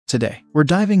Today, we're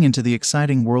diving into the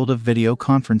exciting world of video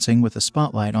conferencing with a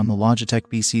spotlight on the Logitech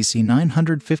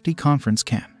BCC950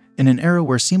 ConferenceCam. In an era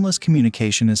where seamless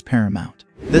communication is paramount,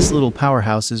 this little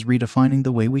powerhouse is redefining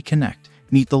the way we connect.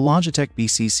 Meet the Logitech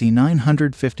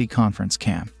BCC950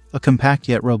 ConferenceCam, a compact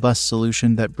yet robust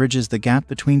solution that bridges the gap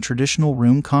between traditional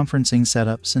room conferencing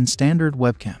setups and standard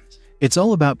webcams. It's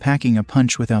all about packing a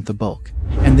punch without the bulk,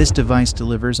 and this device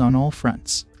delivers on all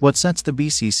fronts. What sets the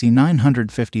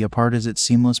BCC950 apart is its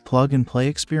seamless plug-and-play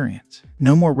experience.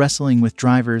 No more wrestling with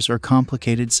drivers or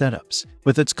complicated setups.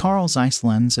 With its Carl Zeiss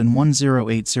lens and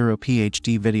 1080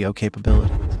 PhD video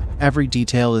capabilities, every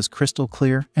detail is crystal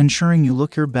clear, ensuring you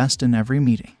look your best in every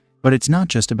meeting. But it's not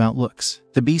just about looks.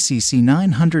 The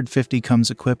BCC950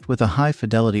 comes equipped with a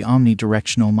high-fidelity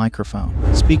omnidirectional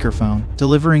speakerphone,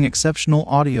 delivering exceptional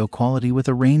audio quality with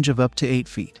a range of up to 8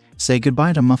 feet. Say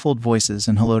goodbye to muffled voices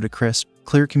and hello to crisp,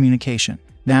 clear communication.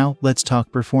 Now, let's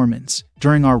talk performance.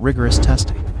 During our rigorous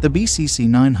testing, the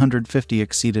BCC950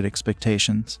 exceeded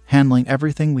expectations, handling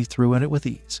everything we threw at it with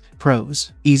ease.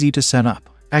 Pros: easy to set up,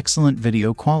 excellent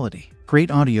video quality, great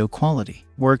audio quality,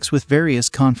 works with various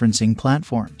conferencing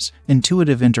platforms,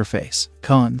 intuitive interface.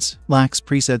 Cons: lacks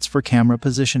presets for camera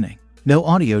positioning, no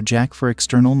audio jack for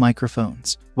external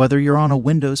microphones. Whether you're on a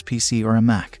Windows PC or a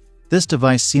Mac, this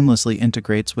device seamlessly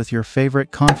integrates with your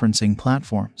favorite conferencing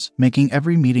platforms, making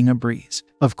every meeting a breeze.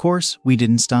 Of course, we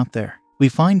didn't stop there. We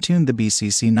fine-tuned the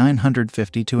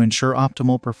BCC950 to ensure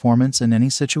optimal performance in any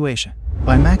situation.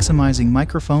 By maximizing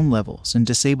microphone levels and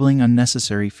disabling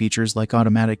unnecessary features like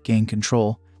automatic gain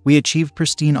control, we achieved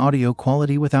pristine audio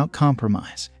quality without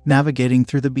compromise. Navigating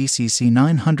through the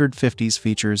BCC950's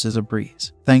features is a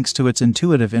breeze, thanks to its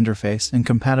intuitive interface and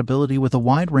compatibility with a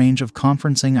wide range of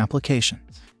conferencing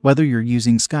applications. Whether you're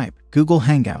using Skype, Google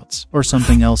Hangouts, or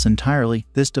something else entirely,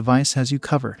 this device has you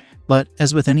covered. But,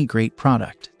 as with any great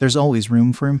product, there's always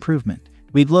room for improvement.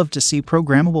 We'd love to see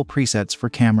programmable presets for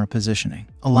camera positioning,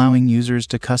 allowing users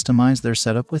to customize their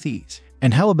setup with ease.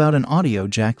 And how about an audio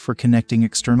jack for connecting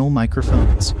external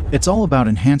microphones? It's all about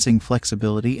enhancing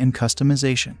flexibility and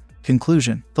customization.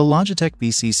 Conclusion: the Logitech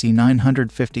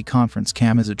BCC950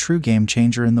 ConferenceCam is a true game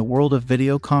changer in the world of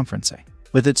video conferencing.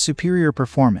 With its superior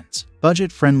performance,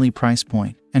 budget-friendly price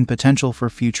point, and potential for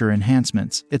future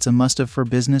enhancements, it's a must-have for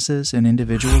businesses and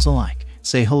individuals alike.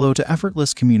 Say hello to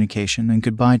effortless communication and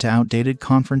goodbye to outdated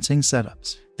conferencing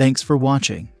setups. Thanks for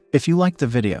watching. If you liked the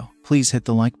video, please hit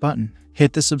the like button,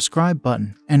 hit the subscribe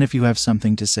button, and if you have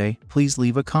something to say, please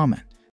leave a comment.